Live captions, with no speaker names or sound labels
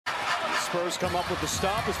Spurs come up with the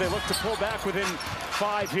stop as they look to pull back within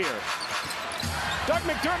 5 here. Doug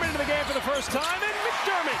McDermott into the game for the first time, and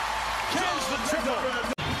McDermott cans the triple.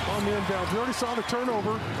 On the inbound, we already saw the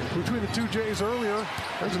turnover between the two Jays earlier.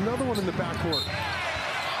 There's another one in the backcourt.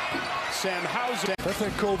 Sam Hauser. That's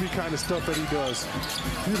that Kobe kind of stuff that he does.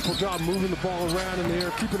 Beautiful job moving the ball around in the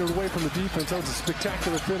air, keeping it away from the defense. That was a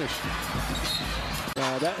spectacular finish.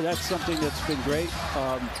 That's something that's been great.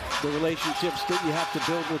 The relationships that you have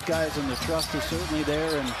to build with guys and the trust is certainly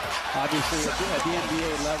there. And obviously at the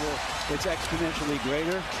NBA level, it's exponentially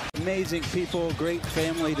greater. Amazing people, great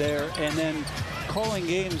family there. And then calling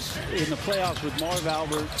games in the playoffs with Marv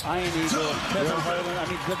Albert, Ian Eagle, Kevin Harlan. I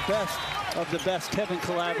mean, the best of the best. Kevin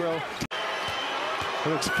Calabro.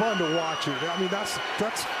 And it's fun to watch it. I mean, that's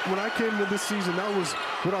when I came into this season, that was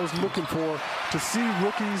what I was looking for, to see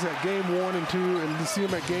rookies at game 1 and 2 and to see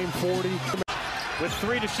them at game 40. With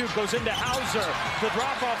 3 to shoot, goes into Hauser. The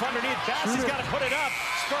drop off underneath. Bassey's got to put it up.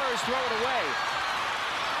 Spurs throw it away.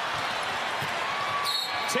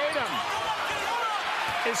 Tatum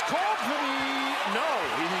is called for the no.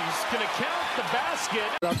 He's going to count the basket.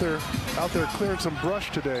 Out there clearing some brush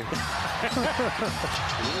today.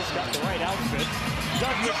 He's got the right outfit.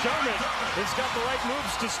 Doug McDermott has got the right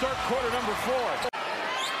moves to start quarter number 4.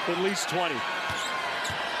 At least 20.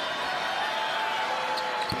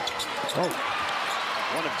 Oh.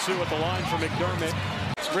 1 of 2 at the line for McDermott.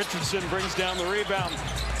 Richardson brings down the rebound.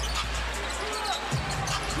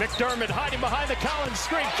 McDermott hiding behind the Collins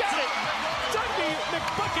screen. Got it! Dougie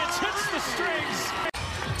McBuckets hits the strings.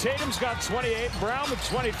 Tatum's got 28. Brown with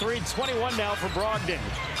 23. 21 now for Brogdon.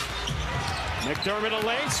 McDermott a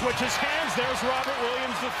lane, switches hands. There's Robert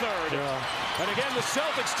Williams III. And again, the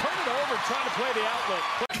Celtics turn it over, trying to play the outlet.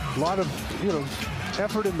 A lot of,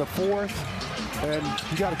 effort in the 4th. And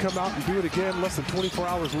you got to come out and do it again less than 24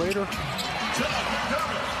 hours later.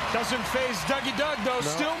 Doesn't phase Dougie Doug, though. No.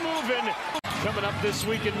 Still moving. Coming up this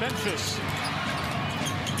week in Memphis.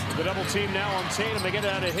 The double team now on Tatum. They get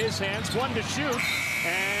it out of his hands. 1 to shoot.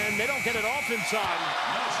 And they don't get it off in time.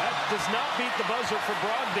 That does not beat the buzzer for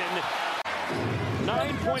Brogdon.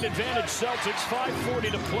 9-point advantage Celtics.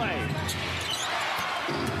 5:40 to play.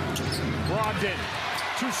 Brogdon.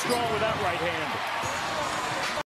 Too strong with that right hand.